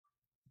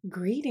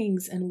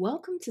Greetings and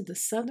welcome to the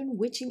Southern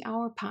Witching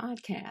Hour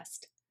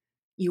podcast.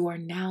 You are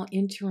now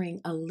entering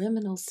a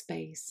liminal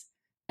space,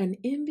 an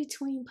in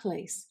between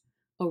place,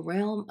 a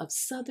realm of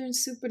Southern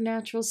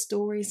supernatural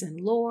stories and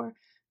lore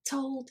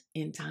told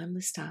in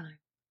timeless time.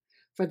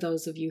 For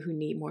those of you who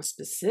need more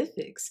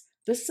specifics,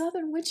 the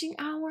Southern Witching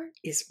Hour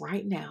is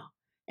right now.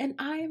 And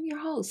I am your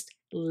host,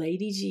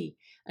 Lady G,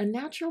 a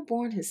natural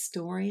born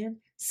historian,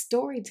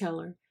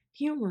 storyteller,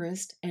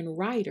 humorist, and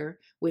writer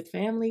with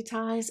family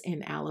ties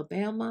in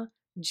Alabama,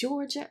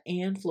 Georgia,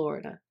 and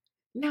Florida.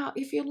 Now,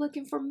 if you're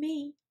looking for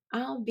me,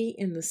 I'll be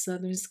in the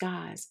southern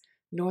skies,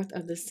 north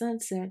of the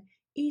sunset,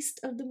 east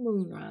of the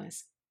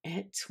moonrise,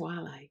 at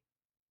twilight.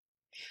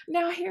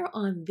 Now, here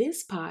on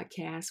this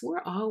podcast,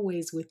 we're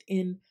always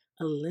within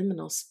a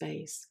liminal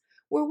space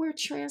where we're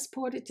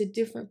transported to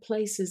different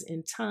places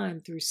in time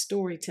through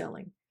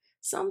storytelling.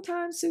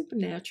 Sometimes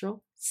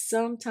supernatural,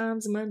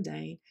 sometimes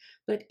mundane,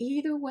 but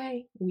either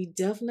way, we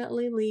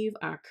definitely leave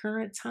our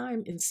current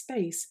time and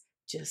space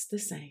just the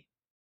same.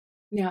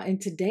 Now, in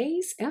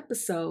today's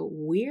episode,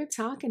 we're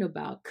talking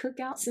about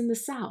cookouts in the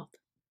South.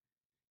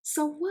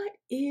 So, what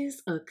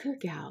is a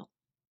cookout?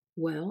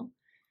 Well,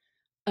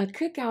 a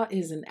cookout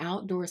is an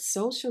outdoor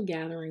social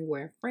gathering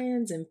where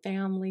friends and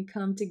family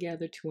come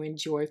together to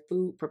enjoy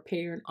food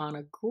prepared on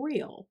a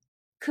grill.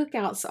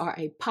 Cookouts are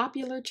a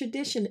popular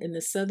tradition in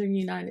the southern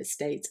United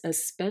States,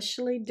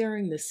 especially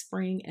during the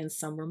spring and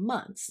summer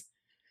months.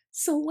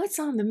 So, what's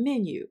on the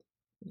menu?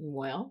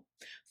 Well,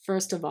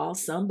 first of all,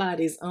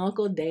 somebody's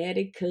uncle,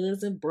 daddy,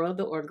 cousin,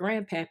 brother, or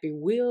grandpappy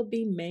will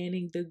be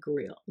manning the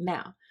grill.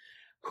 Now,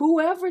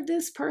 whoever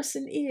this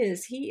person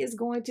is, he is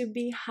going to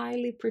be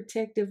highly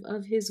protective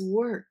of his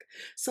work.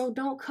 So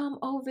don't come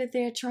over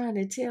there trying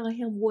to tell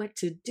him what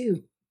to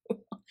do.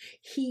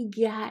 He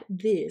got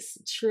this,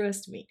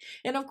 trust me.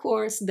 And of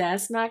course,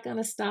 that's not going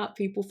to stop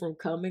people from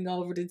coming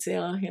over to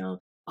tell him,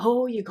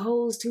 oh, your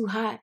coal's too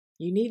hot.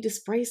 You need to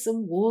spray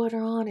some water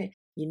on it.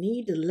 You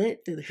need to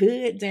let the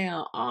hood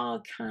down.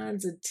 All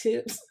kinds of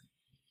tips.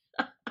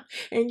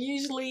 And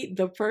usually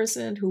the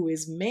person who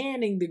is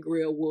manning the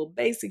grill will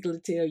basically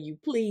tell you,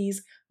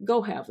 please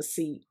go have a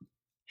seat.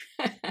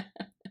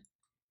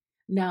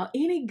 Now,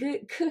 any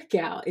good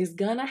cookout is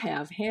going to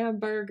have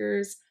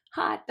hamburgers,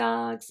 hot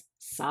dogs,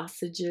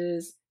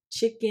 sausages,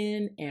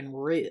 chicken, and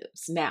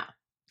ribs. Now,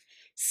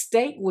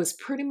 steak was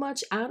pretty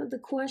much out of the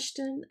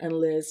question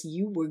unless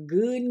you were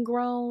good and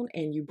grown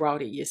and you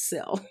brought it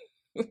yourself.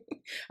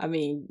 I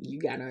mean, you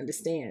got to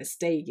understand,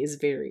 steak is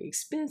very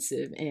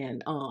expensive,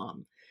 and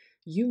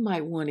you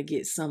might want to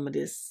get some of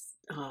this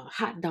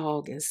hot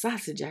dog and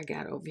sausage I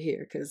got over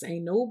here because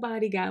ain't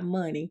nobody got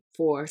money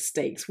for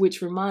steaks,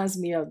 which reminds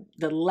me of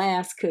the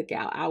last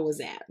cookout I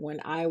was at when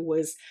I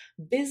was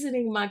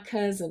visiting my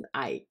cousin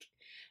Ike.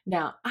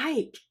 Now,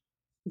 Ike,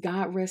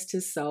 God rest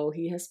his soul,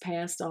 he has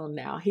passed on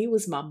now. He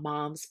was my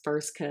mom's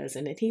first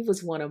cousin, and he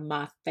was one of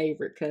my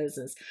favorite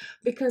cousins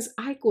because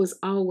Ike was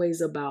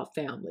always about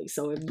family.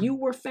 So if you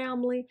were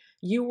family,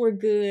 you were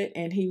good,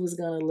 and he was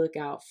going to look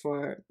out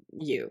for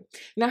you.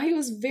 Now, he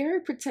was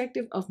very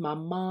protective of my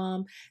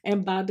mom,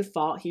 and by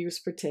default, he was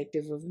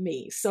protective of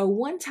me. So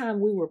one time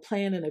we were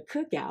planning a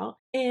cookout,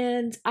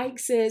 and Ike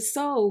said,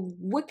 so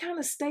what kind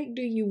of steak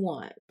do you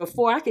want?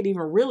 Before I could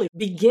even really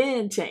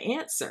begin to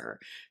answer,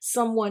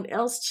 someone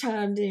else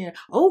chimed in,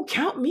 oh,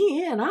 count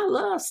me in. I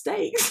love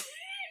steaks.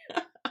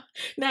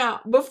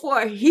 Now,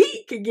 before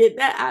he could get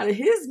that out of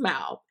his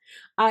mouth,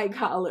 I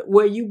call it,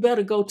 well, you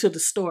better go to the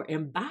store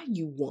and buy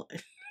you one.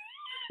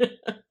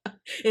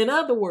 In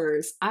other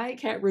words,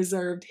 Ike had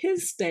reserved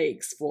his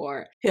steaks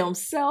for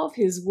himself,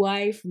 his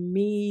wife,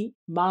 me,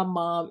 my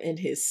mom, and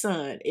his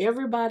son.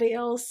 Everybody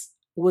else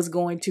was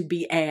going to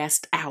be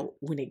asked out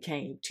when it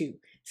came to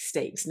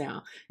steaks.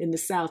 Now, in the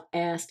South,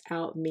 asked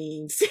out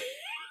means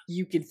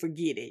you can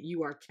forget it.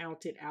 You are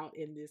counted out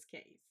in this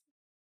case.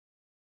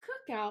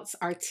 Cookouts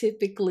are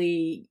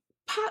typically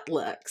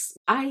potlucks.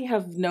 I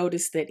have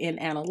noticed that in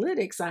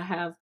analytics, I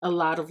have a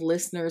lot of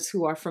listeners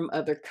who are from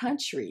other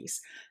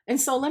countries. And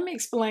so let me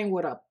explain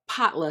what a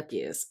potluck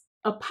is.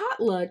 A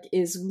potluck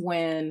is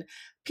when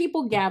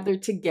people gather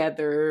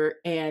together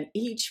and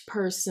each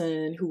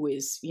person who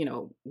is,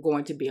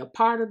 going to be a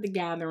part of the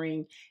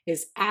gathering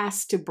is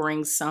asked to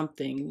bring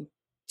something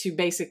to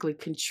basically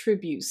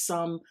contribute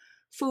some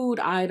food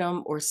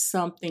item or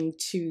something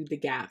to the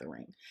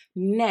gathering.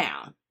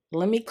 Now,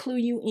 let me clue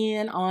you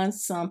in on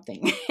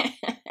something.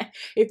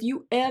 If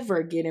you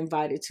ever get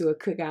invited to a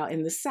cookout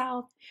in the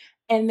South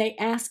and they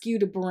ask you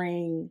to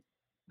bring,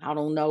 I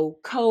don't know,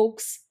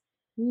 Cokes,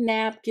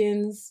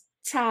 napkins,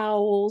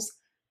 towels,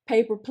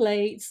 paper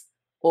plates,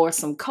 or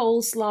some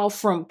coleslaw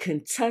from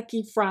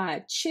Kentucky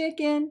Fried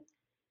Chicken,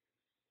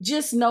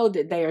 just know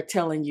that they are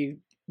telling you,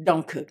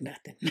 don't cook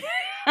nothing.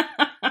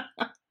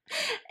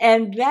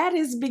 And that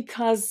is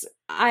because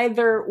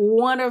either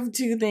one of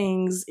two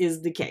things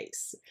is the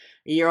case.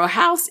 Your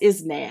house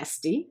is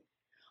nasty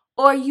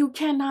or you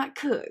cannot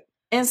cook.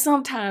 And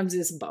sometimes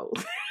it's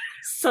both.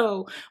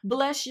 So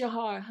bless your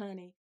heart,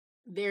 honey.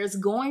 There's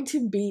going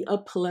to be a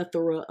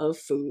plethora of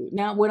food.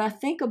 Now, when I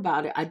think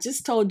about it, I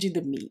just told you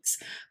the meats,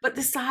 but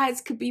the sides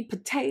could be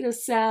potato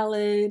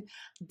salad,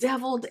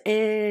 deviled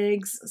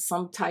eggs,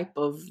 some type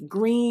of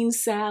green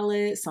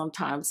salad,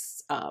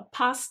 sometimes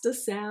pasta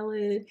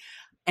salad.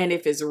 And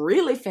if it's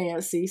really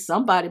fancy,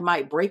 somebody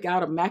might break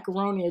out a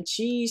macaroni and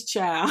cheese,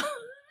 child.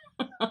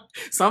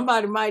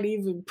 Somebody might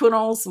even put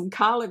on some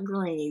collard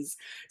greens.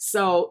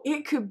 So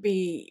it could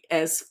be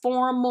as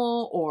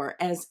formal or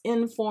as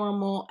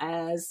informal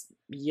as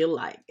you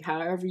like,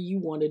 however you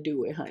want to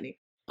do it, honey.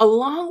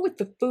 Along with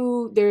the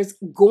food, there's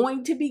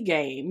going to be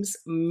games,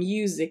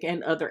 music,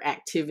 and other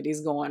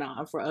activities going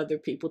on for other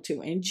people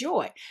to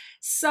enjoy.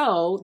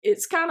 So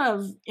it's kind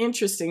of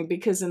interesting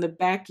because in the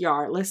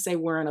backyard, let's say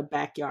we're in a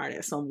backyard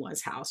at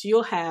someone's house,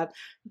 you'll have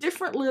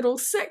different little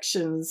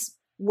sections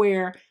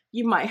where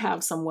you might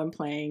have someone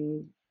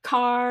playing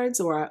cards,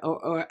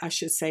 or I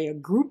should say a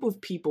group of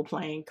people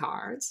playing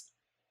cards.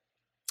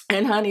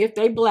 And honey, if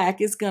they black,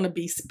 it's gonna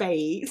be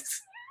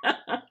spades.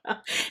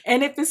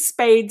 And if it's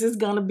spades, it's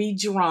gonna be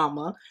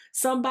drama.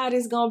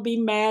 Somebody's gonna be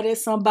mad at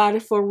somebody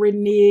for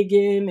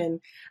reneging,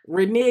 and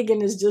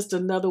reneging is just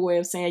another way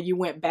of saying you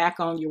went back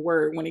on your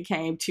word when it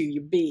came to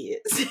your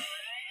bids.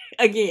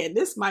 Again,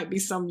 this might be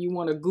something you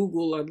want to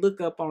Google or look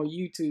up on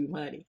YouTube,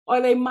 honey.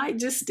 Or they might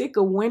just stick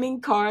a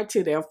winning card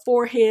to their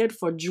forehead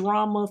for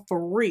drama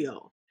for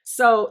real.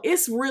 So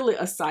it's really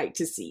a sight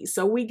to see.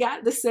 So we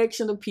got the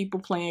section of people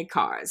playing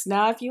cards.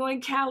 Now, if you're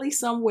in Cali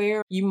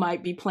somewhere, you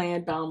might be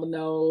playing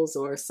dominoes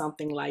or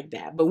something like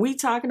that. But we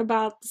talking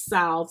about the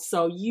South,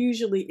 so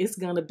usually it's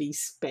gonna be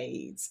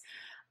spades.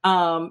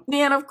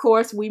 Then, of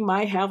course, we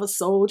might have a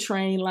soul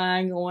train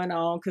line going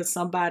on because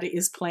somebody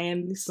is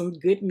playing some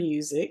good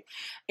music.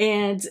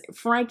 And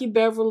Frankie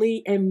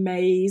Beverly and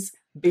Mays,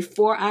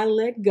 Before I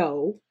Let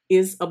Go,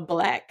 is a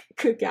black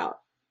cookout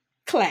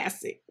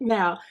classic.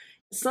 Now,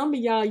 some of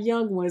y'all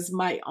young ones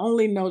might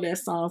only know that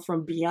song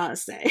from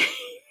Beyonce.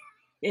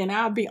 And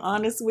I'll be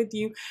honest with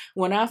you,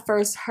 when I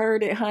first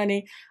heard it,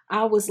 honey,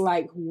 I was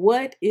like,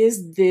 what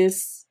is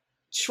this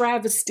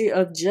travesty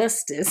of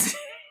justice?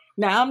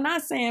 Now, I'm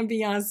not saying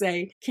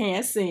Beyonce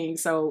can't sing,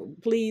 so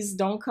please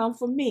don't come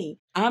for me.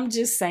 I'm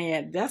just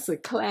saying that's a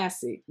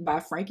classic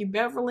by Frankie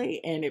Beverly,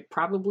 and it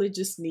probably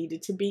just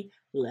needed to be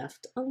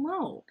left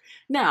alone.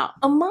 Now,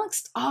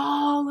 amongst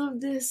all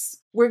of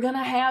this, we're going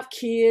to have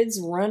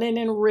kids running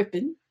and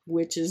ripping,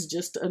 which is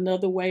just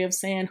another way of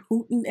saying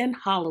hooting and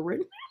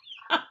hollering.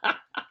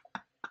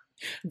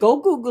 Go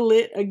Google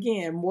it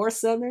again, more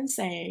Southern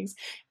sayings.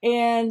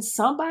 And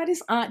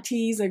somebody's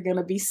aunties are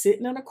gonna be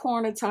sitting in a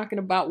corner talking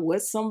about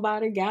what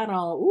somebody got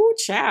on. Ooh,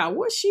 child,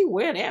 what she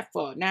wear that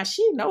for? Now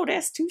she know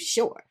that's too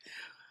short.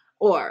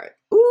 Or,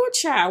 ooh,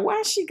 child,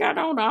 why she got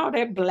on all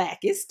that black?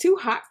 It's too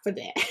hot for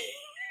that.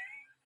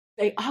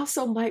 They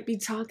also might be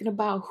talking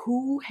about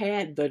who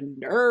had the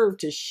nerve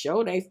to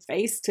show their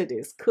face to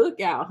this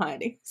cookout,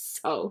 honey.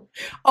 So,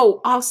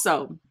 oh,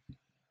 also,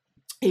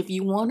 if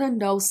you want to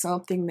know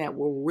something that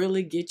will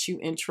really get you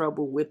in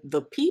trouble with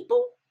the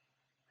people,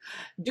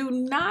 do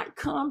not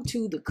come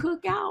to the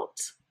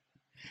cookout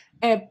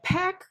and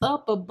pack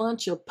up a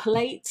bunch of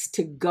plates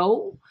to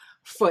go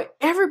for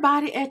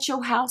everybody at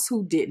your house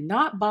who did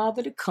not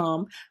bother to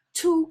come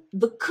to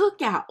the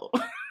cookout.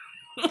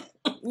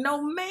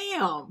 No,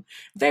 ma'am.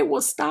 They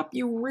will stop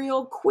you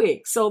real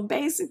quick. So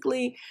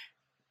basically,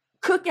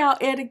 cookout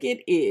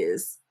etiquette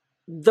is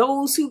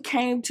those who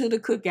came to the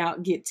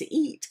cookout get to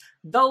eat.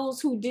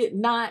 Those who did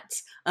not,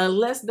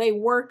 unless they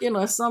working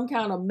or some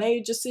kind of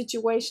major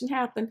situation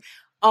happened,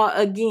 are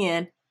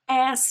again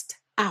asked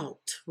out.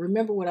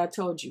 Remember what I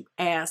told you.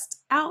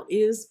 Asked out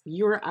is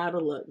you're out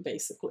of luck,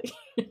 basically.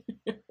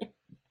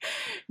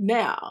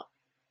 Now,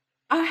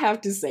 I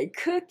have to say,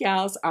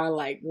 cookouts are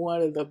like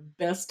one of the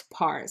best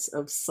parts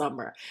of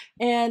summer.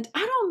 And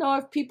I don't know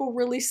if people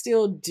really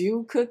still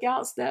do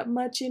cookouts that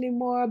much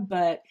anymore,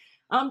 but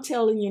I'm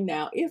telling you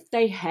now, if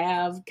they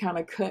have kind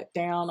of cut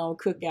down on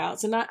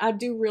cookouts, and I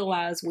do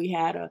realize we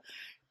had a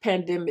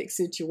pandemic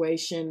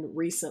situation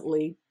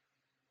recently,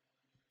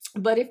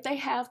 but if they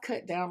have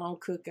cut down on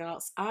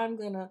cookouts, I'm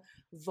going to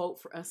vote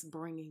for us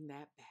bringing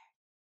that back.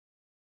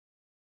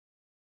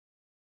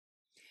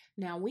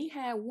 Now, we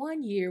had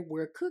one year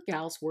where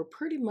cookouts were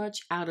pretty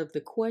much out of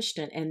the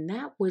question, and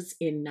that was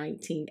in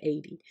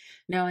 1980.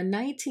 Now, in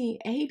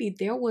 1980,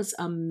 there was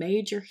a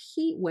major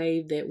heat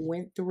wave that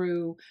went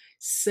through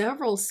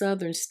several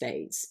southern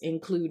states,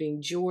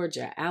 including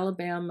Georgia,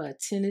 Alabama,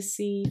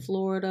 Tennessee,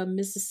 Florida,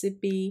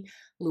 Mississippi,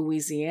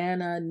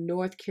 Louisiana,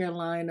 North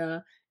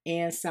Carolina,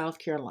 and South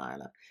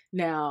Carolina.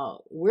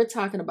 Now, we're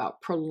talking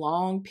about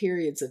prolonged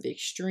periods of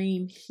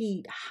extreme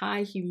heat,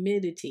 high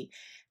humidity,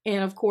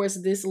 and of course,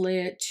 this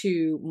led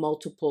to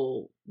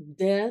multiple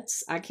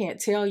deaths. I can't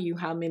tell you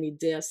how many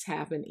deaths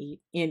happen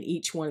in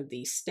each one of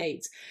these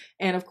states.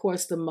 And of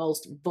course, the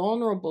most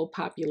vulnerable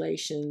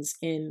populations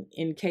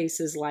in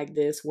cases like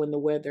this, when the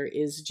weather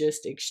is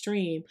just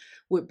extreme,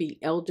 would be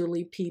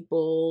elderly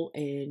people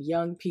and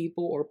young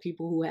people, or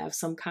people who have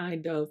some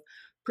kind of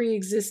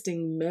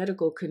pre-existing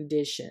medical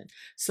condition.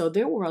 So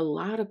there were a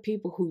lot of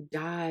people who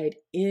died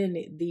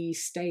in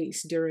these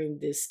states during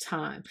this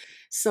time.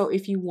 So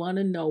if you want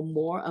to know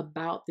more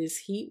about this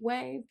heat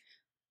wave,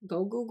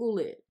 go Google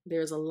it.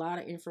 There's a lot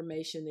of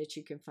information that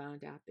you can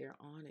find out there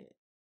on it.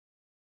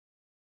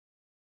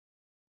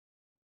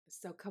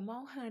 So come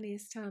on, honey,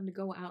 it's time to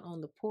go out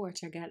on the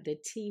porch. I got the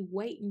tea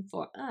waiting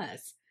for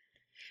us.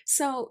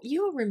 So,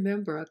 you'll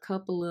remember a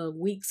couple of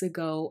weeks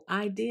ago,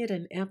 I did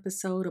an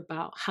episode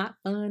about hot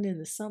fun in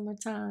the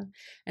summertime.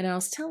 And I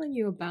was telling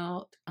you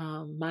about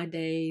my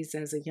days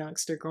as a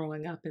youngster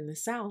growing up in the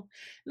South.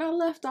 And I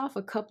left off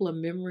a couple of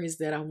memories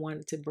that I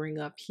wanted to bring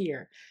up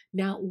here.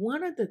 Now,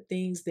 one of the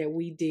things that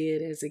we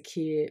did as a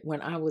kid,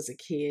 when I was a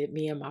kid,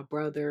 me and my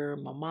brother,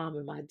 my mom,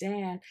 and my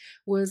dad,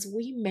 was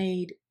we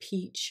made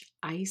peach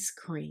ice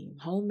cream,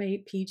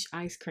 homemade peach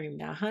ice cream.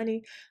 Now,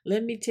 honey,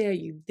 let me tell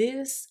you,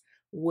 this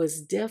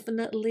was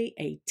definitely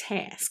a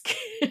task.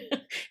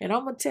 And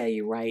I'm going to tell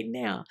you right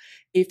now,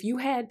 if you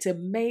had to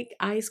make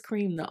ice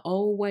cream the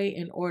old way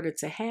in order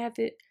to have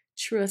it,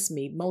 trust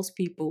me, most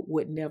people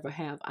would never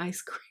have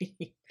ice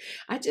cream.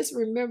 I just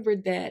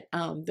remembered that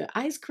the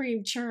ice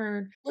cream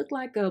churn looked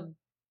like a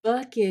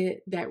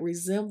bucket that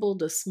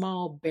resembled a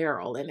small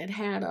barrel, and it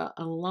had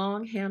a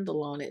long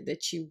handle on it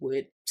that you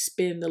would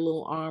spin the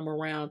little arm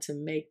around to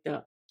make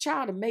the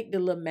child to make the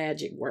little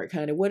magic work,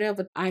 honey.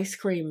 Whatever ice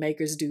cream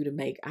makers do to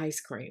make ice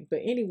cream.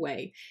 But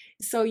anyway,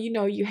 so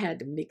you had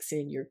to mix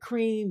in your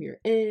cream, your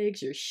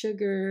eggs, your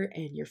sugar,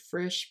 and your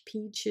fresh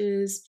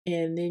peaches.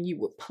 And then you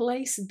would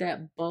place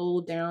that bowl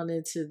down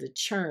into the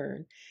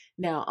churn.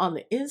 Now, on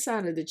the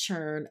inside of the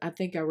churn, I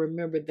think I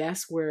remember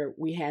that's where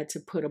we had to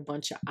put a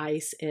bunch of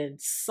ice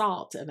and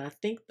salt. And I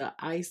think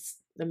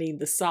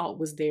the salt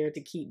was there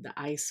to keep the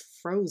ice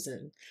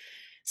frozen.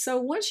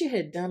 So once you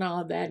had done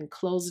all that and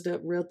closed it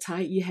up real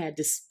tight, you had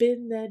to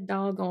spin that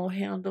doggone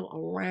handle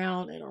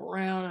around and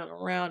around and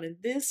around. And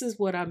this is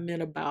what I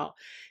meant about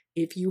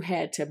if you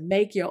had to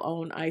make your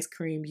own ice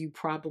cream, you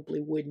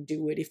probably wouldn't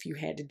do it if you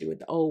had to do it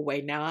the old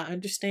way. Now, I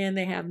understand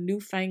they have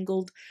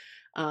newfangled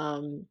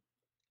um,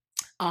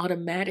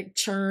 automatic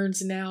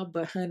churns now,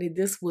 but honey,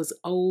 this was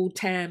old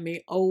time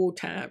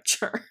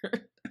churn.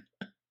 And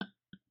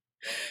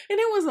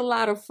it was a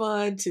lot of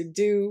fun to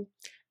do.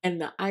 And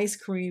the ice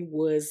cream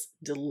was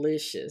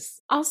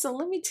delicious. Also,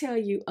 let me tell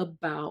you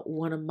about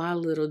one of my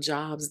little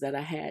jobs that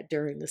I had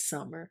during the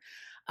summer.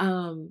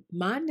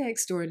 My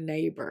next door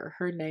neighbor,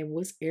 her name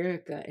was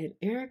Erica, and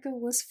Erica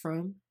was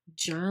from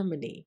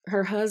Germany.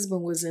 Her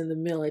husband was in the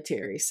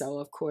military, so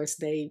of course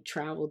they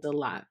traveled a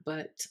lot,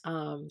 but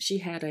she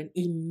had an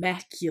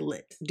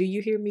immaculate, do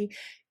you hear me?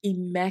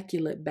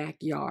 Immaculate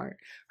backyard.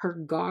 Her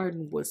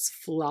garden was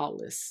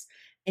flawless.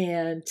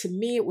 And to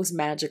me, it was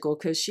magical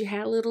because she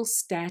had little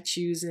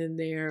statues in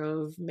there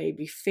of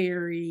maybe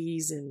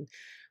fairies and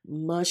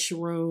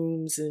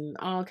mushrooms and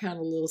all kind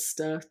of little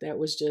stuff that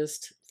was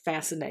just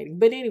fascinating.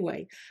 But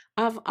anyway,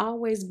 I've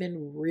always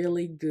been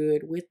really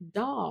good with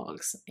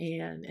dogs,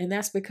 and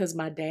that's because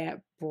my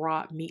dad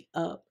brought me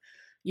up,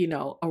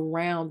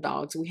 around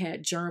dogs. We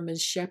had German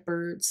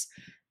shepherds,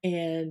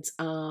 and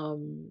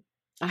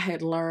I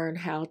had learned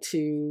how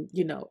to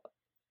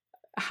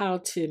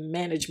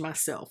manage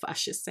myself, I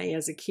should say,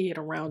 as a kid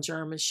around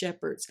German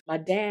Shepherds. My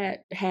dad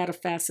had a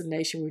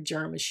fascination with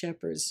German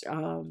Shepherds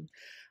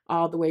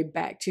all the way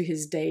back to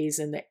his days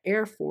in the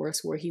Air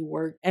Force where he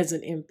worked as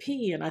an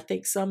MP. And I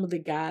think some of the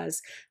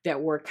guys that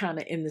were kind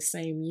of in the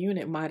same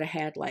unit might have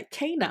had like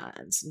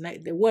canines. And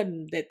it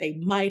wasn't that they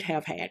might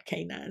have had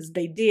canines.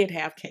 They did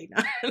have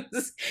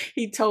canines.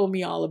 He told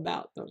me all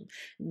about them.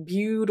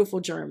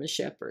 Beautiful German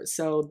Shepherds.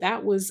 So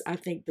that was, I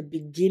think, the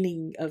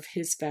beginning of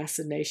his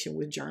fascination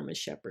with German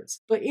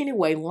Shepherds. But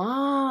anyway,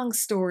 long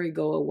story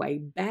go away.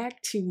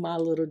 Back to my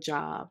little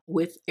job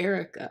with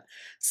Erica.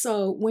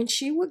 So when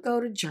she would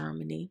go to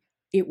Germany,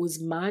 it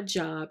was my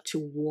job to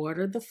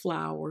water the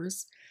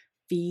flowers,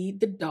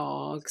 feed the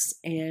dogs,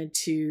 and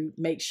to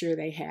make sure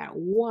they had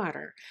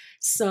water.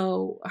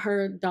 So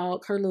her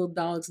little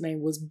dog's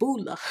name was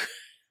Bula.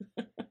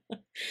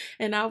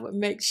 And I would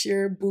make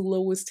sure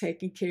Bula was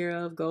taken care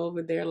of, go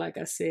over there, like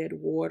I said,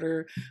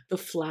 water the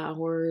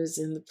flowers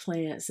and the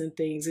plants and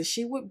things. And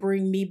she would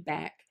bring me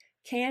back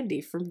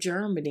candy from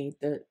Germany,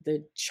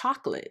 the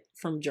chocolate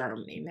from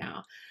Germany.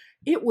 Now,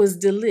 it was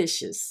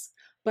delicious,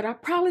 but I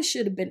probably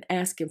should have been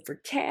asking for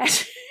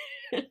cash.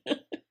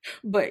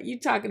 But you're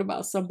talking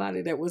about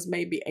somebody that was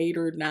maybe 8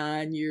 or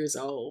 9 years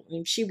old,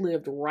 and she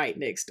lived right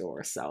next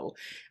door. So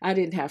I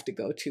didn't have to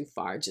go too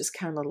far, just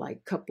kind of like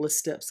a couple of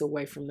steps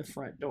away from the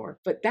front door.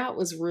 But that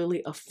was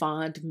really a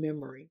fond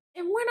memory.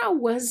 And when I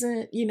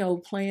wasn't,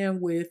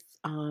 playing with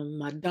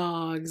my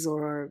dogs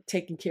or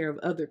taking care of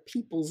other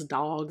people's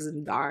dogs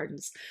and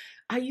gardens,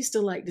 I used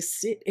to like to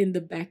sit in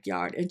the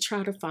backyard and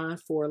try to find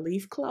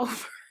 4-leaf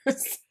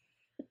clovers.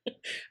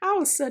 I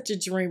was such a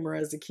dreamer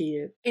as a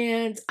kid.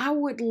 And I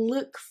would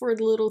look for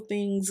little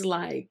things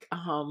like,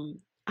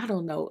 I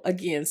don't know,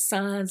 again,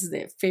 signs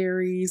that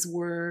fairies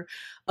were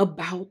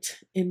about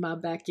in my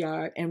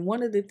backyard. And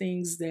one of the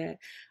things that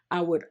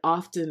I would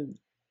often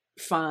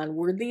find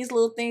were these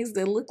little things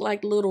that look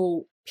like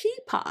little pea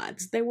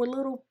pods. They were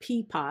little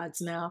pea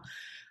pods. Now,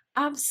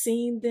 I've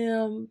seen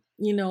them,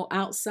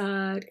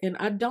 outside, and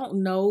I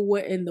don't know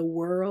what in the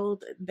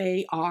world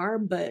they are,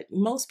 but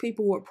most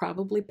people would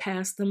probably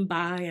pass them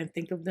by and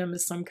think of them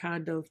as some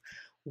kind of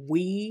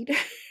weed.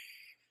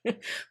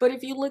 But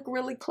if you look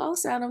really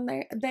close at them,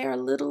 they are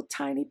little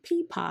tiny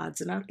pea pods.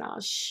 And I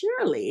thought,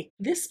 surely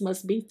this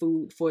must be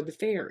food for the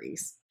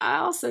fairies. I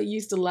also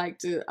used to like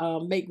to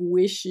make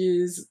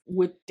wishes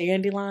with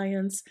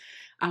dandelions.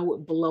 I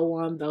would blow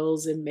on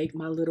those and make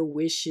my little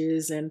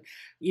wishes. And,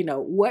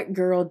 what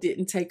girl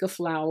didn't take a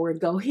flower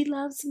and go, he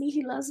loves me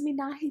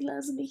not, he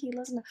loves me, he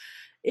loves me not.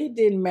 It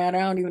didn't matter.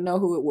 I don't even know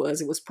who it was.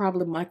 It was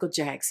probably Michael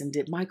Jackson.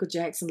 Did Michael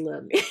Jackson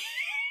love me?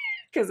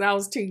 Because I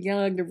was too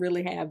young to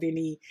really have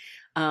any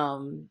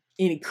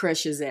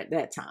crushes at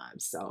that time.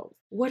 So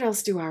what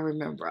else do I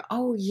remember?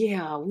 Oh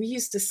yeah, we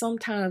used to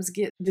sometimes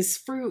get this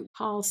fruit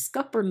called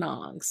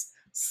scuppernongs.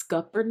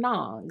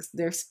 Scuppernongs.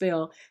 They're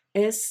spelled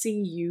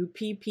Scuppernongs.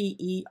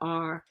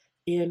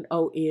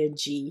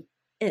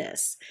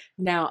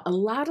 Now, a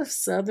lot of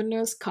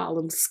Southerners call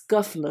them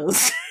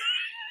scufflers.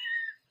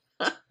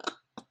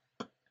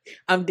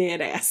 I'm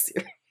dead ass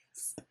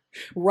serious.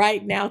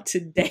 Right now,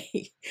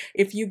 today,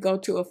 if you go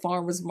to a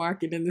farmer's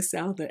market in the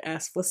South and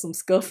ask for some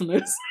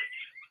scufflers,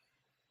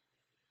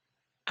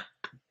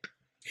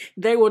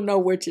 they will know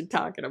what you're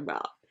talking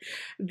about.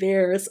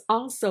 There's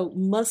also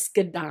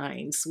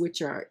muscadines,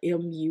 which are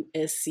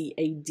Muscadines,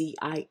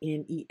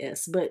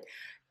 but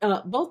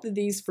both of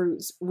these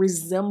fruits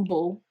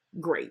resemble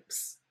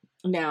grapes.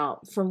 Now,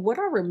 from what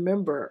I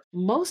remember,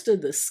 most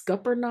of the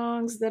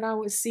scuppernongs that I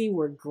would see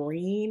were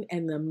green,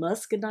 and the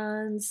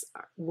muscadines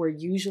were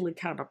usually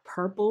kind of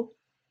purple.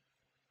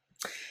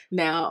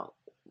 Now,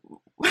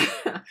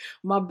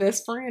 my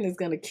best friend is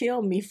going to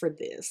kill me for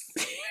this.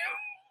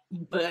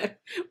 But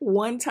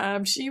one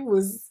time she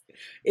was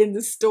in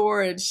the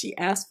store and she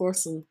asked for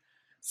some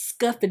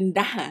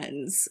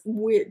scuppernongs,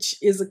 which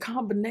is a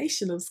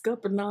combination of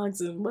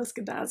scuppernongs and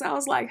muscadines. I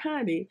was like,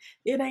 honey,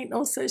 it ain't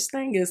no such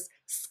thing as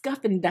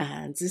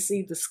scuppernongs. It's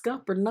either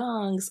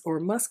scuppernongs or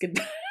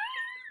muscadines.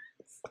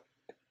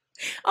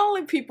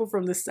 Only people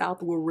from the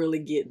South will really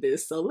get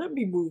this. So let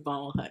me move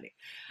on, honey.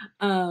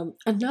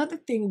 Another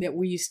thing that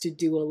we used to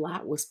do a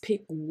lot was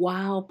pick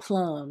wild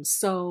plums.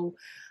 So,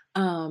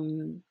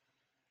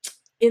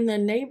 in the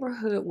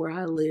neighborhood where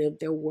I lived,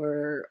 there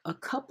were a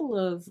couple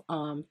of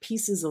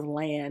pieces of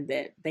land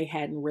that they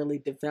hadn't really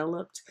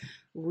developed,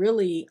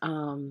 really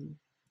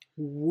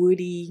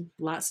woody,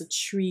 lots of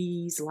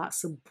trees,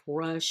 lots of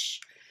brush.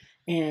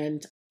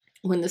 And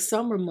when the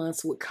summer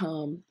months would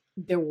come,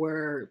 there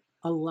were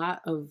a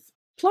lot of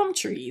plum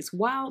trees.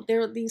 Wow, there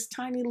are these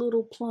tiny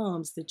little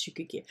plums that you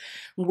could get.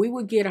 We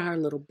would get our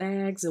little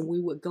bags and we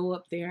would go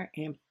up there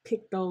and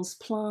pick those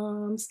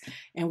plums,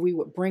 and we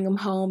would bring them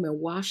home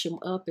and wash them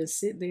up and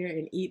sit there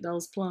and eat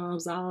those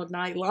plums all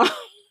night long.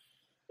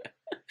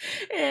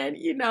 And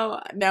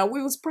now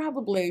we was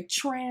probably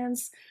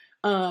trespassing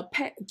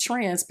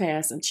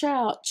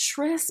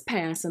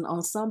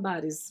on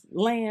somebody's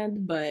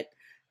land, but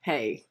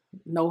hey,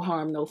 no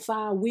harm, no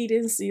foul. We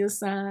didn't see a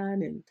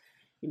sign, and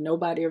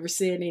nobody ever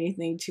said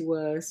anything to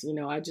us.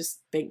 I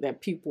just think that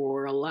people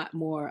were a lot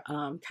more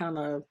kind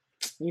of,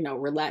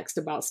 relaxed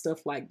about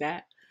stuff like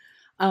that.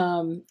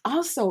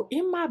 Also,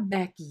 in my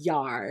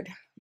backyard,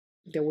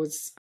 there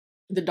was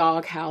the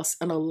doghouse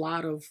and a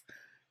lot of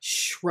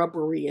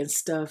shrubbery and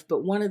stuff.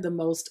 But one of the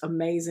most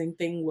amazing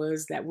thing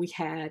was that we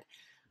had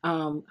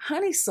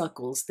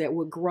honeysuckles that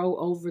would grow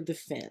over the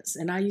fence,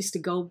 and I used to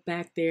go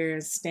back there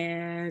and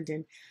stand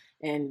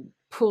and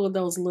pull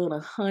those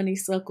little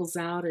honeysuckles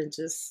out and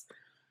just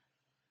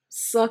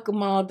suck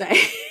them all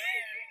day.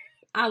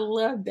 I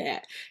love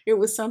that. It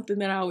was something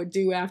that I would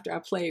do after I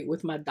played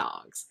with my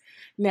dogs.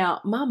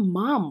 Now, my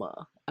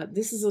mama,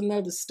 this is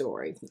another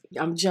story.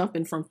 I'm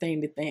jumping from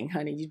thing to thing,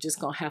 honey. You're just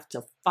going to have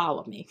to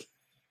follow me.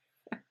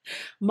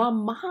 My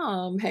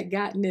mom had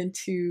gotten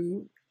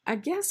into, I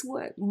guess,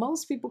 what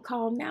most people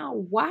call now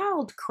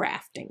wild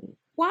crafting.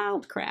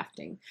 Wild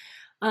crafting.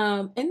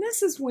 And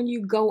this is when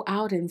you go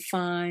out and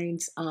find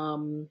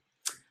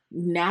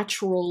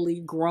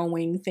naturally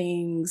growing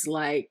things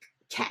like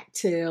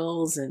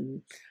cattails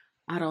and,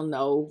 I don't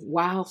know,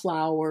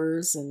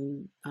 wildflowers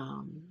and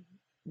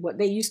what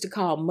they used to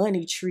call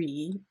money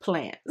tree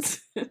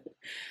plants.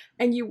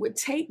 And you would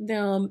take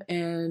them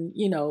and,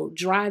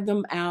 dry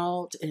them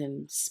out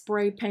and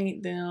spray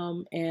paint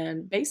them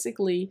and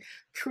basically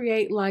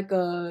create like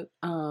a,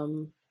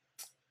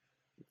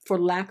 for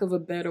lack of a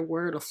better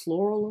word, a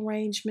floral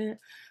arrangement.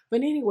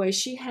 But anyway,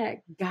 she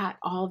had got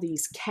all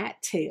these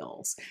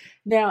cattails.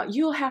 Now,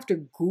 you'll have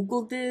to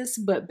Google this,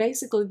 but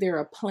basically they're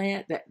a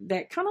plant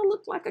that kind of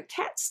looked like a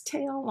cat's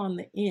tail on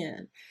the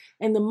end.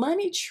 And the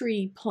money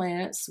tree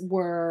plants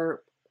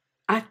were,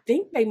 I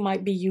think they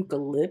might be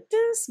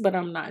eucalyptus, but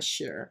I'm not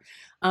sure.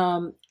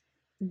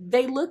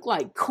 They look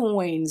like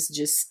coins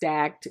just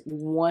stacked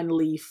one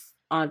leaf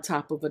on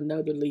top of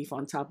another leaf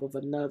on top of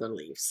another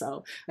leaf.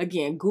 So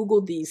again,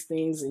 Google these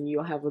things and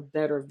you'll have a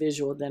better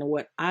visual than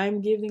what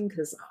I'm giving,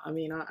 because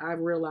I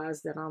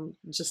realize that I'm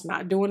just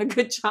not doing a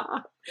good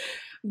job.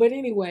 But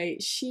anyway,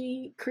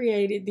 she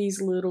created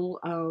these little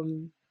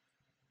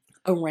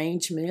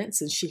arrangements,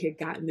 and she had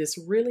gotten this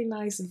really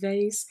nice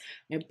vase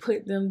and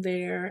put them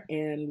there,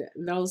 and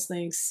those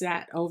things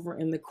sat over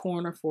in the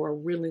corner for a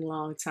really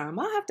long time.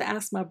 I'll have to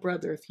ask my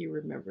brother if he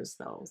remembers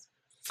those.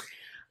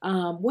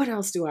 What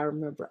else do I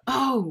remember?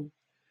 Oh,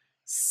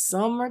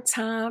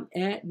 summertime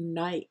at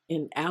night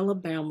in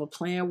Alabama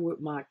playing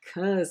with my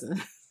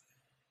cousin.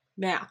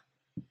 Now,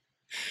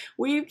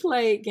 we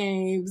played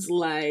games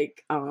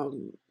like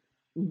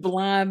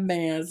Blind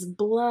Man's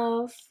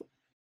Bluff,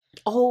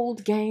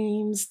 old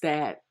games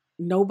that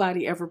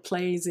nobody ever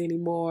plays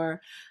anymore,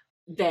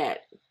 that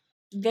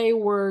they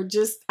were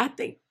just, I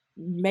think,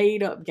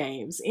 made up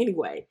games.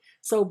 Anyway,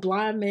 so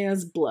Blind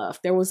Man's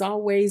Bluff, there was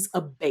always a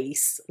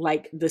base,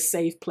 like the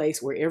safe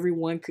place where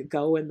everyone could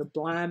go, and the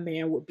blind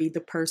man would be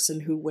the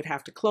person who would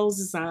have to close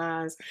his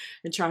eyes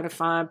and try to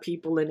find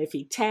people. And if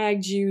he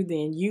tagged you,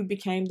 then you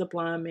became the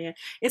blind man.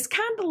 It's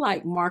kind of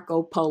like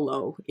Marco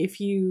Polo. If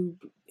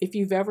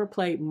you've ever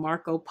played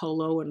Marco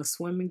Polo in a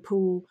swimming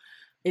pool,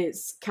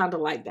 it's kind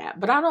of like that.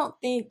 But I don't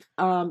think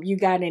you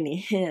got any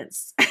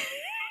hints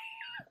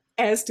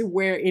as to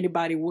where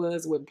anybody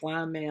was with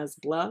Blind Man's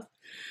Bluff.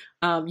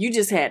 You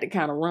just had to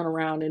kind of run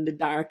around in the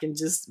dark and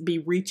just be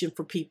reaching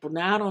for people.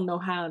 Now, I don't know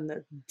how in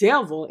the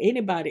devil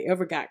anybody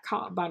ever got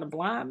caught by the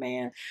blind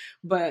man,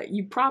 but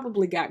you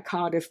probably got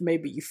caught if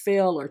maybe you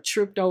fell or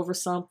tripped over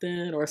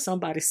something, or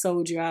somebody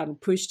sold you out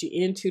and pushed you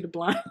into the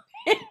blind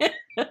man.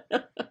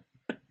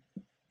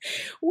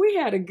 We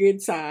had a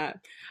good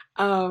time.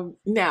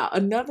 Now,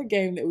 another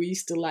game that we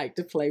used to like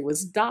to play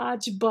was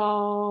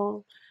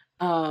dodgeball.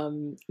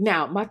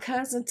 Now, my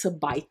cousin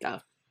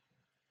Tabitha,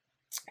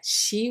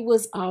 she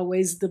was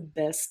always the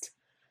best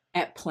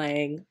at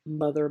playing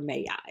Mother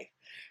May I.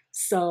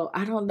 So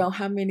I don't know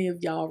how many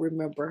of y'all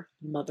remember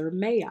Mother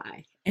May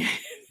I.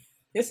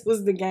 This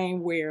was the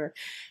game where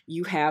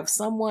you have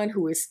someone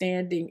who is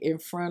standing in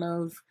front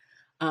of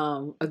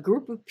a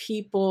group of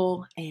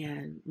people,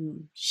 and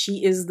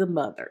she is the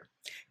mother,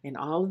 and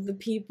all of the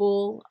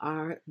people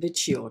are the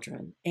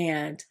children.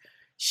 And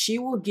she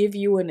will give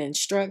you an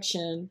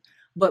instruction,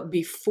 but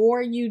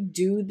before you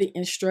do the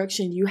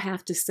instruction, you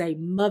have to say,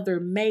 "Mother,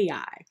 may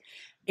I?"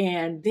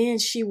 And then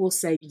she will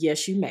say,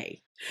 "Yes, you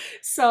may."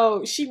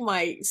 So she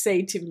might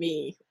say to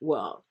me,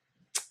 "Well,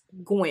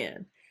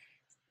 Gwen,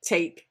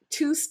 take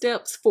 2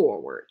 steps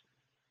forward."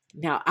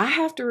 Now I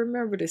have to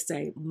remember to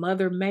say,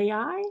 "Mother, may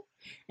I?"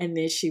 And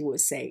then she would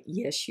say,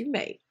 "Yes, you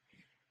may."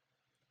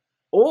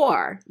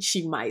 Or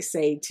she might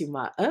say to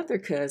my other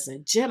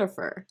cousin,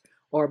 Jennifer,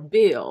 or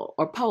Bill,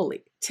 or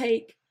Polly,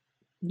 "Take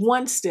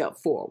 1 step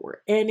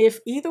forward." And if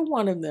either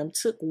one of them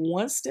took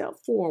 1 step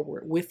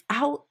forward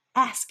without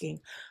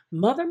asking,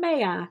 "Mother,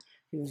 may I?"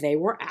 they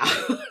were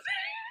out.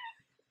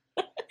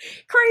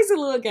 Crazy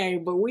little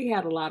game, but we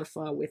had a lot of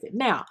fun with it.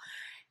 Now,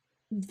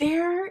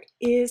 there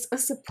is a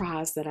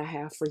surprise that I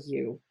have for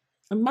you.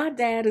 My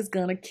dad is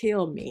going to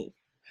kill me,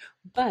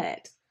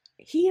 but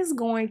he is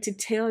going to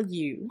tell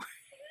you.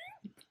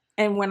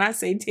 And when I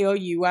say tell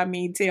you, I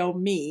mean tell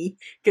me,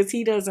 because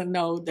he doesn't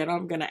know that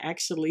I'm going to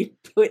actually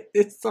put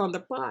this on the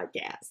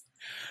podcast.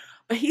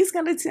 But he's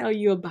going to tell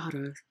you about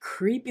a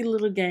creepy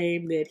little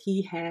game that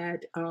he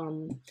had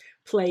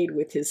played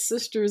with his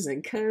sisters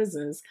and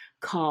cousins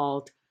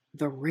called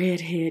the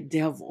Redhead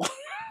Devil.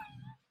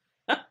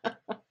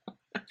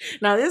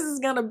 Now, this is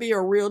going to be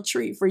a real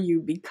treat for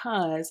you,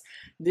 because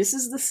this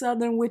is the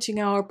Southern Witching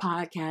Hour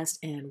podcast.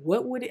 And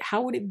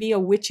how would it be a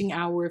witching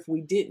hour if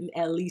we didn't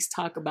at least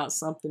talk about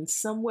something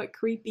somewhat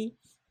creepy?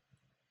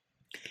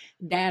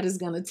 Dad is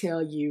going to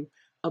tell you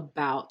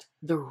about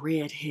the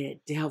Redhead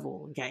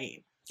Devil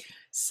game.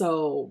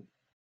 So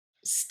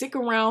stick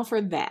around for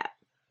that.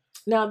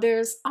 Now,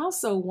 there's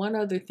also one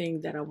other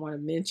thing that I want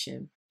to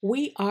mention.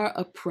 We are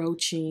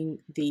approaching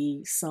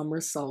the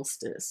summer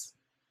solstice.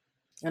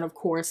 And of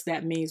course,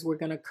 that means we're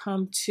going to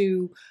come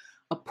to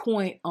a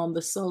point on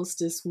the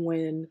solstice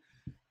when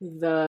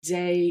the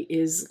day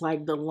is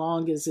like the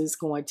longest it's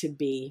going to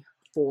be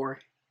for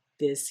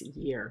this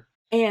year.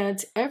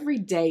 And every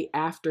day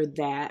after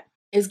that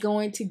is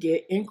going to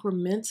get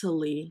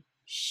incrementally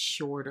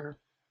shorter,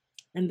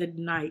 and the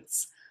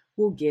nights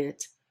will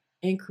get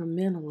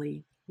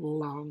incrementally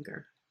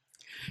longer.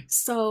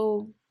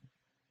 So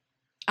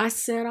I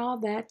said all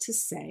that to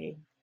say,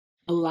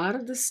 a lot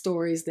of the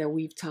stories that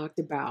we've talked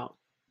about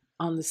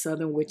on the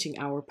Southern Witching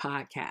Hour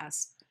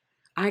podcast,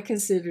 I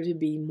consider to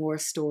be more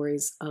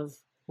stories of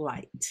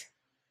light,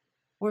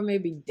 or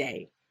maybe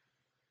day.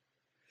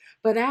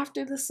 But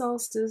after the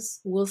solstice,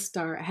 we'll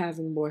start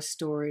having more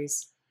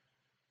stories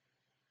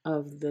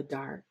of the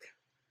dark.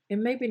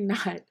 And maybe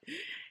not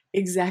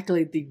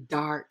exactly the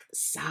dark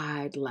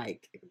side,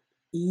 like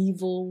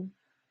evil,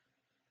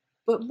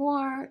 but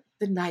more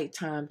the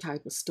nighttime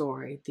type of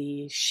story,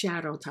 the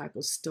shadow type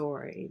of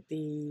story,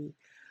 the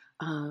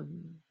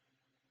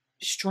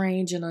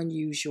strange and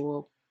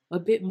unusual. A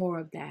bit more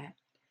of that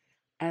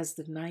as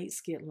the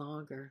nights get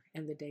longer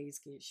and the days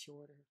get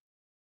shorter.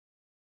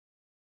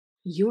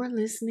 You're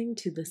listening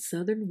to the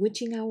Southern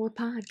Witching Hour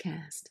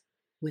podcast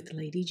with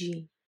Lady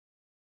G.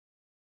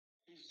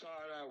 He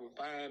started out with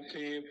 5,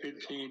 10,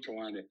 15,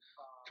 20,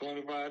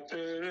 25,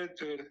 30,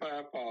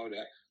 35, 40.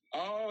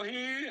 All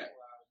here.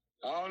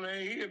 All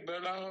they here,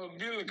 but all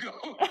Billy go.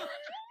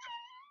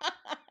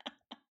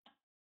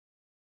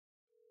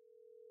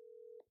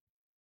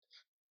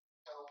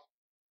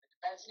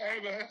 Hey,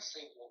 man.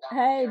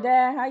 Hey,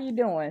 Dad, how you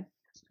doing?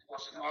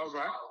 All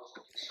right.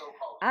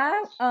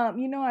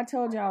 I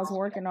told you I was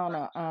working on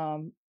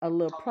a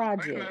little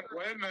project.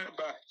 Wait a minute,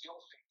 bye.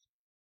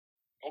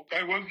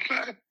 Okay, what's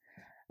that?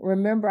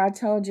 Remember, I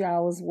told you I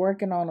was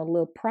working on a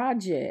little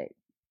project,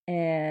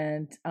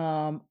 and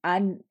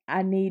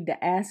I need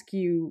to ask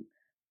you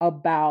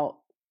about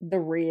the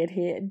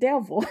redhead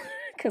devil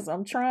because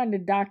I'm trying to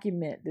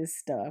document this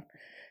stuff.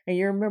 And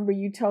you remember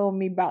you told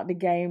me about the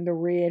game, the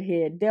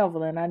redhead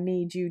devil, and I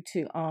need you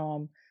to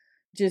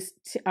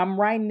I'm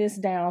writing this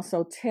down.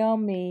 So tell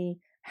me,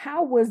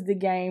 how was the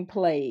game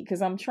played?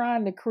 Because I'm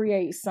trying to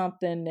create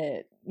something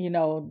that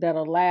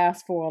that'll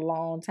last for a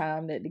long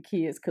time that the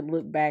kids could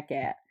look back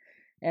at,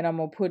 and I'm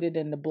gonna put it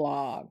in the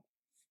blog.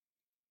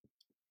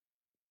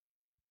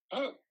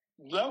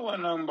 That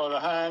wasn't nothing but a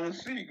hide and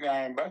seek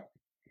game, but.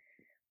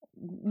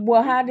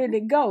 Well, how did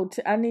it go?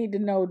 I need to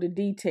know the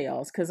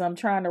details because I'm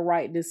trying to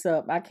write this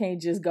up. I can't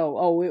just go,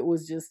 oh, it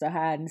was just a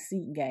hide and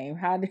seek game.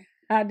 How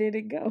did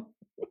it go?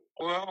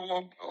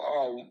 Well,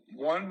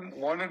 one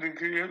of the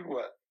kids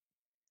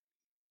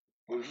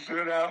would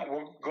sit out,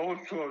 would go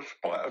to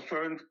a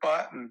certain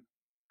spot and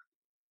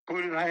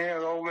put his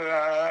hand over their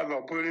eyes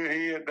or put his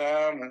head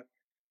down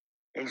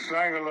and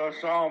sang a little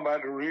song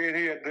about the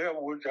redhead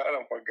devil, which I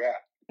done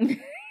forgot.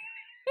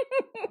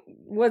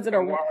 Was it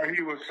and while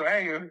he was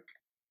singing,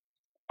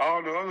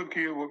 all the other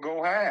kids would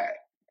go hide.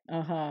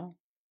 Uh-huh.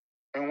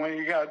 And when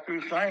he got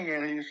through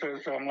singing, he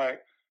said something like,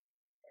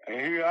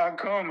 and here I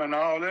come and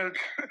all that.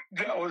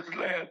 That was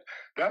last.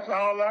 That's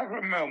all I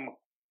remember.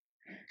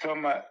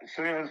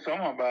 Saying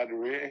something about the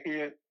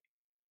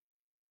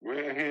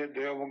redhead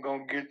devil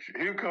gonna get you.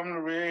 Here come the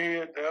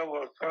redhead devil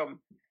or something.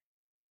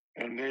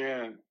 And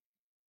then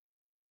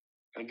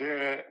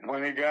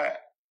when he got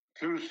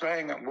through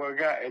singing, at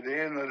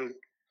the end of the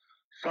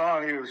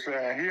song, he was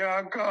saying, "Here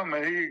I come,"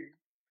 and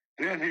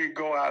he'd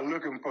go out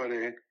looking for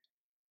the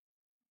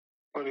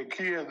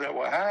kids that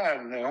were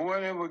hiding. And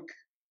whatever,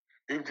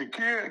 if the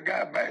kids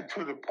got back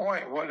to the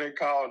point, what they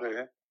called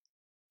it,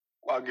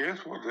 I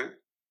guess was it,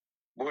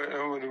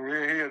 wherever the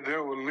redhead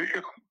devil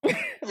lived.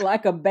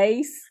 Like a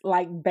base?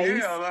 Like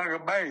base? Yeah, like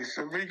a base.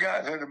 If he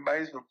got to the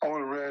base before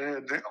the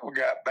redhead devil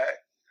got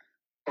back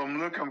from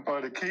looking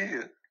for the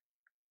kids,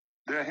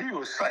 then he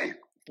was safe.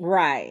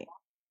 Right.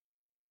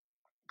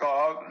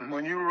 Because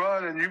when you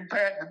run and you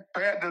pat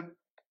the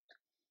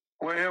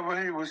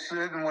wherever he was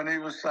sitting when he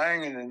was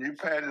singing, and you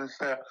pat and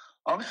say,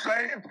 "I'm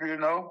safe,"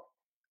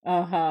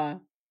 Uh-huh.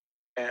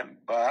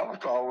 But I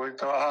was always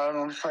taught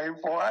I'm safe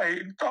before I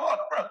even thought.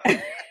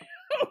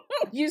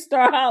 You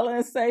start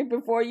hollering safe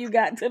before you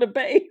got to the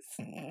base.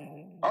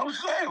 I'm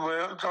safe.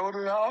 Well, told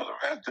it all the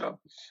rest of them.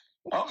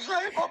 I'm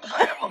safe.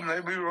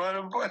 They be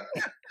running,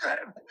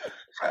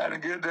 trying to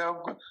get them.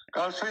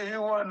 Because, see, he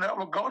wasn't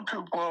never go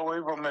too far away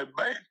from that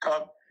base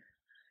because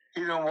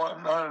he didn't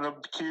want none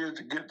of the kids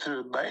to get to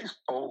the base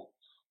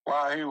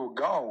while he was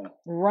gone.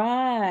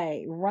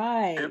 Right.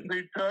 If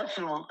he touched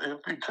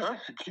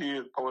the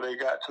kids before they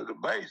got to the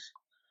base,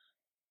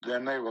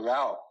 then they was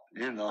out,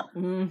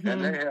 Mm-hmm.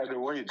 And they had to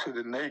wait till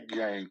the next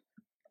game.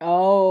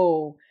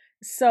 Oh,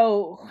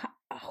 so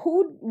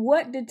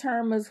what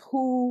determines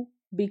who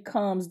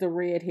becomes the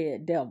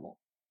redhead devil?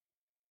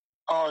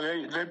 Oh,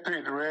 they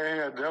picked the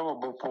redhead devil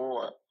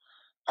before.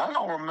 I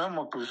don't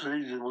remember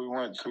procedure we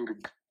went through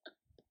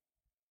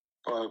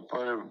for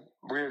the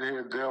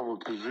redhead devil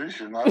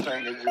position. I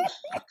think it just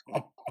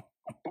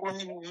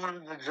whoever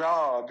wanted the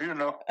job,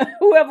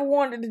 Whoever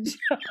wanted the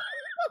job.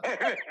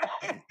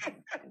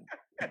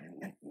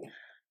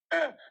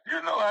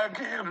 I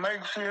can't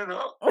make shit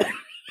up.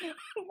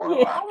 Well,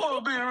 yeah. I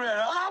want to be red.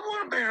 I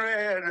want to be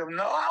redhead devil.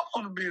 No, I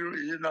want to be,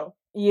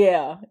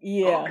 Yeah.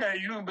 Okay,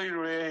 you can be the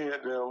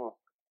redhead devil.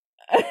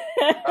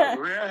 The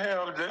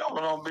redhead devil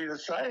don't be the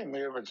same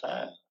every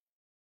time.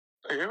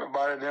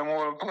 Everybody didn't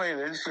want to play.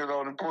 They sit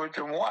on the porch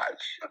and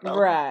watch.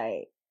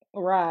 Right.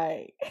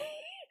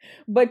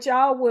 But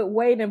y'all would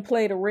wait and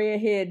play the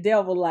redhead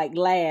devil like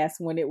last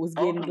when it was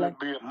getting late.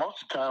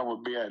 Most of the time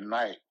would be at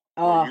night.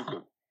 Oh. You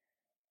could,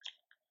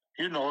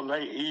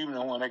 late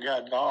evening when it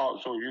got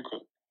dark, so you could.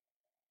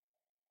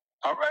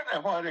 I reckon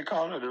that's why they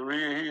call it the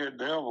redhead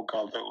devil,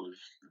 because it was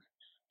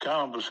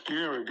kind of a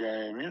scary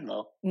game,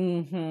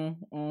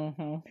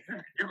 Mm-hmm.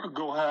 You could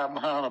go hide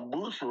behind a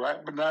bush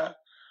right beside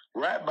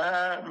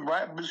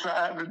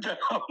the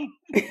devil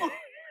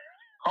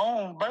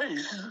home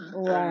base,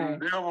 right.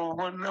 And the devil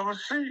would never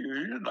see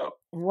you,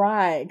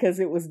 Right, because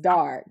it was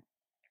dark.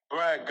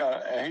 Right,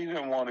 and he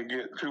didn't want to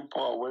get too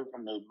far away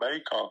from his base,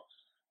 because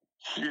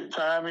Shit,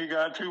 time he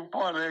got too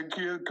far, that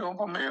kid come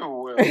from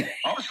everywhere.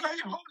 I'm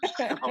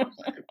saying.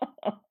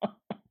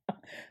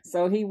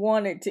 So he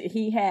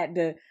had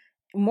to,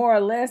 more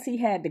or less, he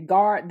had to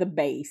guard the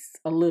base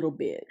a little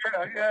bit.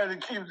 Yeah, to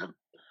keep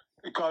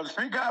because if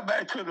he got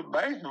back to the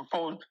base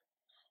before,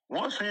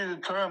 once he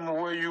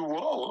determined where you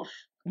was,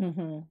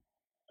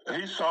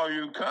 he saw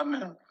you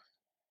coming,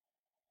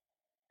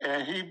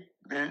 and you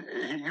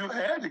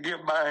had to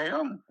get by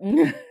him.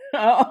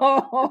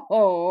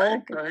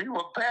 Okay. He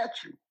would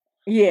pat you.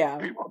 Yeah.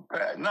 He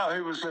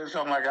would say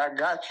something like, "I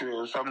got you,"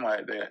 or something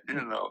like that.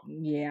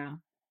 Yeah.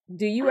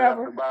 Do you grab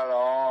ever by the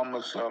arm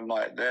or something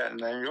like that, and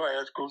then your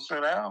ass go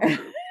sit down.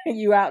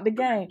 You out the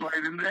game.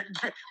 Play the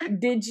next game.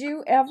 Did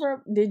you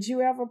ever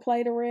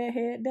play the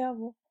Redhead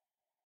Devil?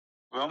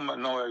 I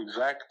don't know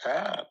exact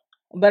time.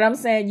 But I'm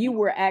saying you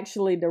were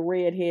actually the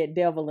Redhead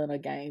Devil in a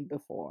game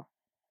before.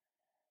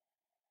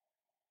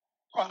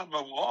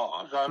 Probably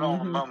was. I don't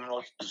remember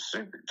no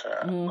specific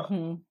time. But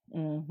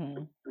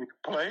if you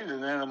played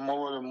it in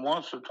more than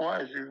once or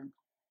twice, you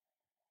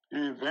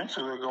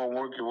eventually gonna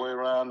work your way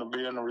around to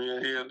being a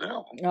Redhead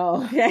Devil.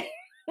 Oh, okay.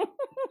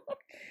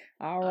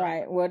 All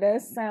right. Well,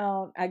 that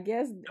sound, I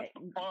guess. It's a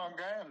fun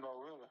game,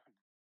 though, really.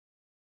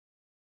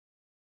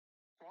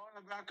 As far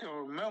as I can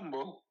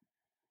remember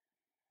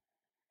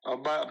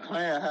about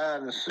playing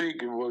hide and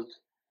seek, it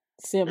was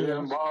similar. It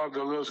involved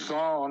a little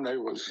song they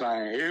would sing.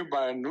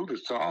 Everybody knew the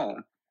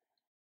song.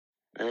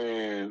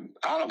 And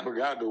I don't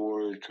forgot the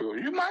words to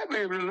it. You might be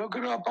able to look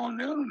it up on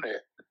the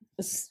internet.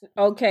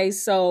 Okay,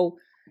 so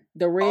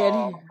they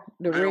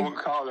would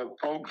call it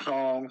folk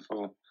songs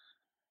for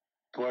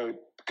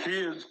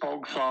kids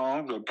folk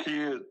songs or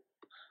kid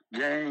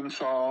game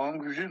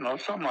songs,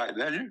 something like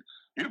that.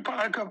 You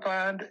probably could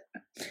find it.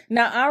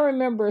 Now I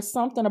remember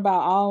something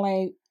about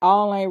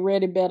all ain't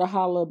ready, better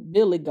holler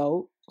Billy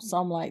Goat,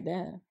 something like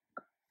that.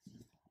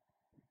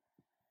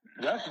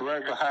 That's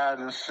regular hide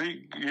and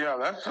seek. Yeah,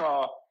 that's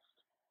no,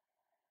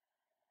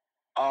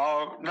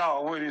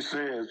 what he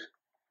says.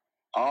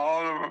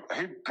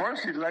 He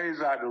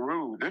lays out the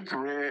rules. This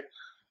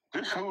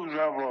who's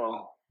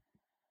ever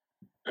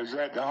is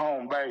at the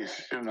home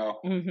base,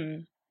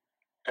 And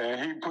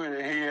he put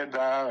his head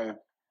down and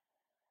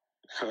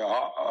said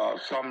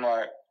something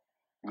like,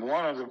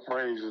 one of the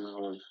phrases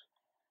was,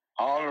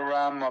 "All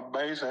around my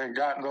base ain't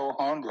got no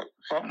 100,"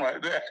 something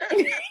like that.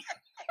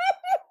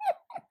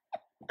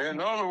 In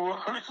other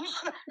words,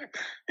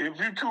 if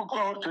you're too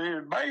close to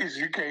his base,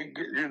 you can't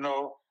get,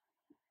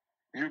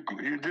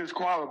 you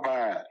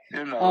disqualified,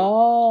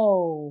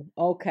 Oh,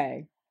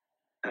 okay.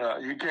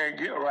 You can't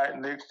get right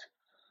next.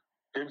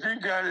 If he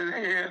got his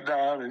head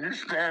down and you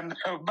stand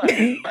up by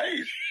his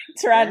base,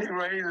 he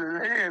raises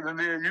his head and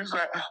then you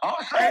say,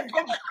 "I'm saying."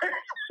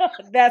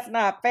 That's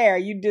not fair.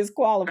 You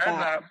disqualified.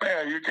 That's not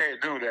fair. You can't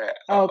do that.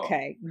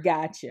 Okay,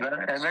 gotcha.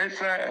 And they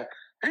say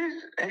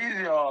he's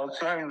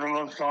singing the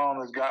little song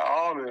that's got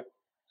all the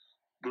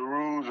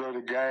rules of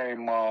the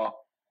game. I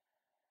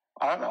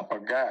don't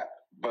forgot,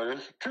 but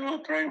it's 2 or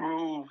 3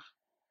 rules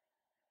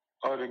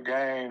of the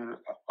game.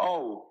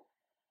 Oh,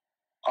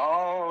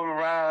 all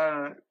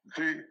around.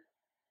 See,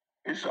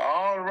 it's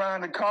all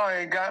around the car.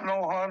 Ain't got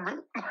no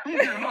 100.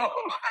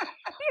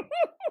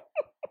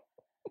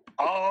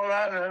 All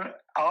out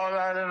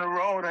in the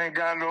road ain't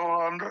got no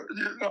 100.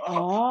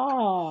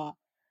 Oh.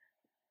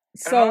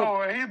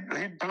 So he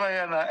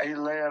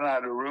laying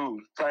out the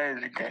rules,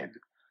 things you can't do.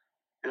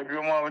 If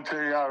your mama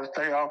tell you how to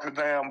stay off the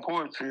damn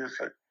porch, you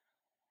say,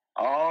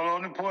 all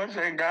on the porch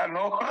ain't got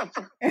no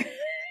 100.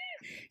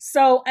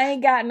 So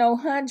ain't got no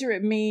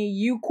 100 mean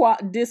you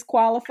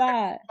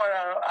disqualified?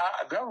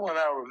 That's what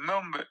I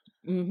remember.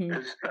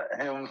 It's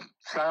him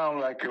sound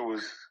like it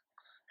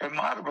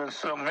might have been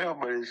something else,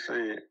 but he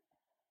said,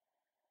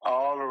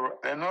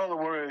 in other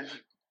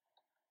words,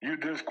 you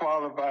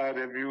disqualified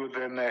if you was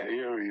in that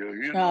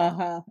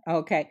area,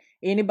 Okay.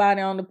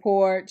 Anybody on the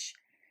porch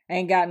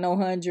ain't got no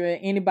 100.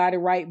 Anybody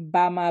right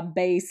by my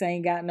base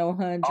ain't got no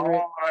 100.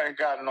 All ain't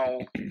got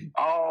no.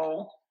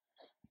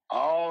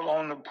 all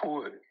on the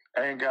porch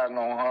ain't got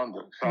no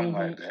 100. Something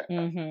like that.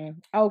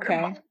 Okay.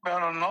 It must have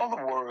been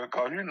another word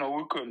because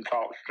we couldn't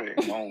talk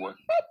straight no way.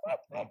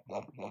 But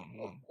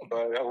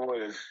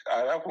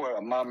that's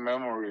what my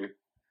memory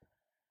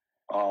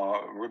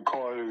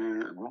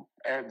recorded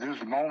at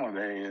this moment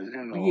is,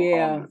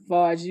 Yeah, as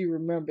far as you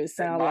remember, it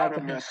sounds like might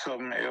have been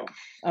something else.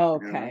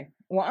 Okay.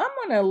 Well,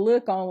 I'm gonna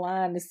look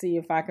online to see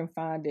if I can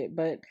find it,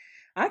 but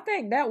I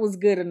think that was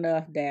good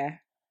enough, Dad.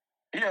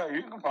 Yeah,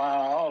 you can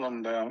find all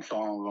them damn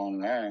songs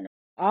online.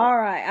 All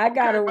right, I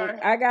gotta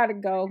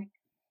go.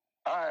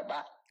 All right,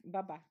 bye.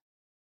 Bye-bye.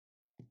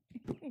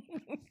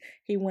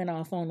 He went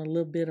off on a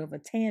little bit of a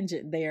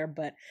tangent there,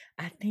 but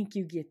I think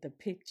you get the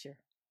picture.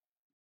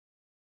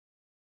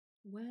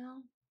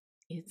 Well,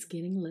 it's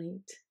getting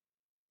late.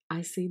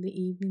 I see the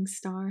evening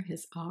star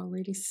has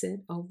already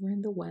set over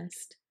in the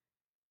west.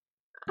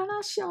 And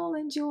I sure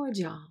enjoyed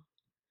y'all.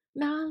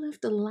 Now, I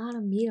left a lot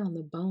of meat on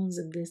the bones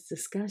of this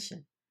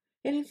discussion.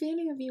 And if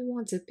any of you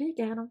want to pick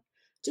at them,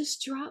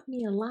 just drop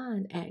me a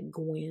line at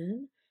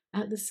Gwen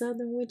at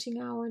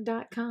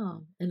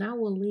thesouthernwitchinghour.com, and I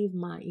will leave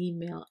my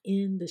email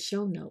in the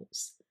show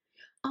notes.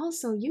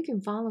 Also, you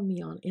can follow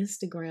me on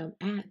Instagram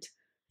at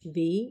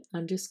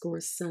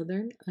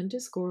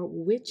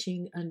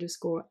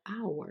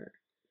the_southern_witching_hour.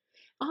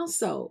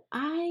 Also,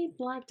 I'd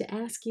like to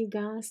ask you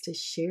guys to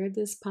share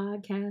this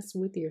podcast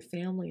with your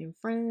family and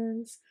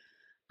friends.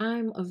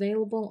 I'm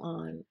available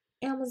on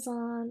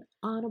Amazon,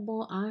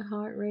 Audible,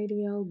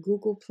 iHeartRadio,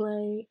 Google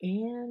Play,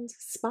 and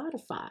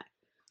Spotify.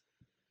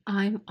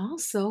 I'm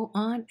also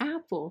on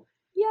Apple.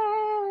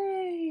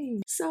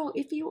 Yay! So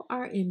if you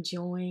are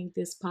enjoying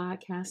this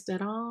podcast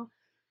at all,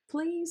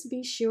 please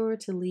be sure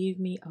to leave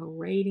me a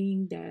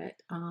rating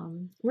that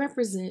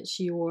represents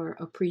your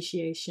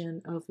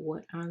appreciation of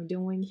what I'm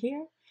doing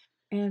here.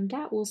 And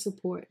that will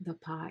support the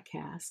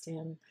podcast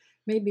and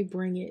maybe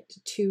bring it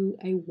to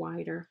a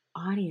wider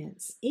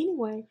audience.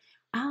 Anyway,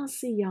 I'll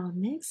see y'all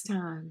next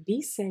time.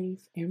 Be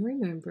safe and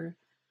remember,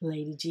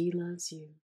 Lady G loves you.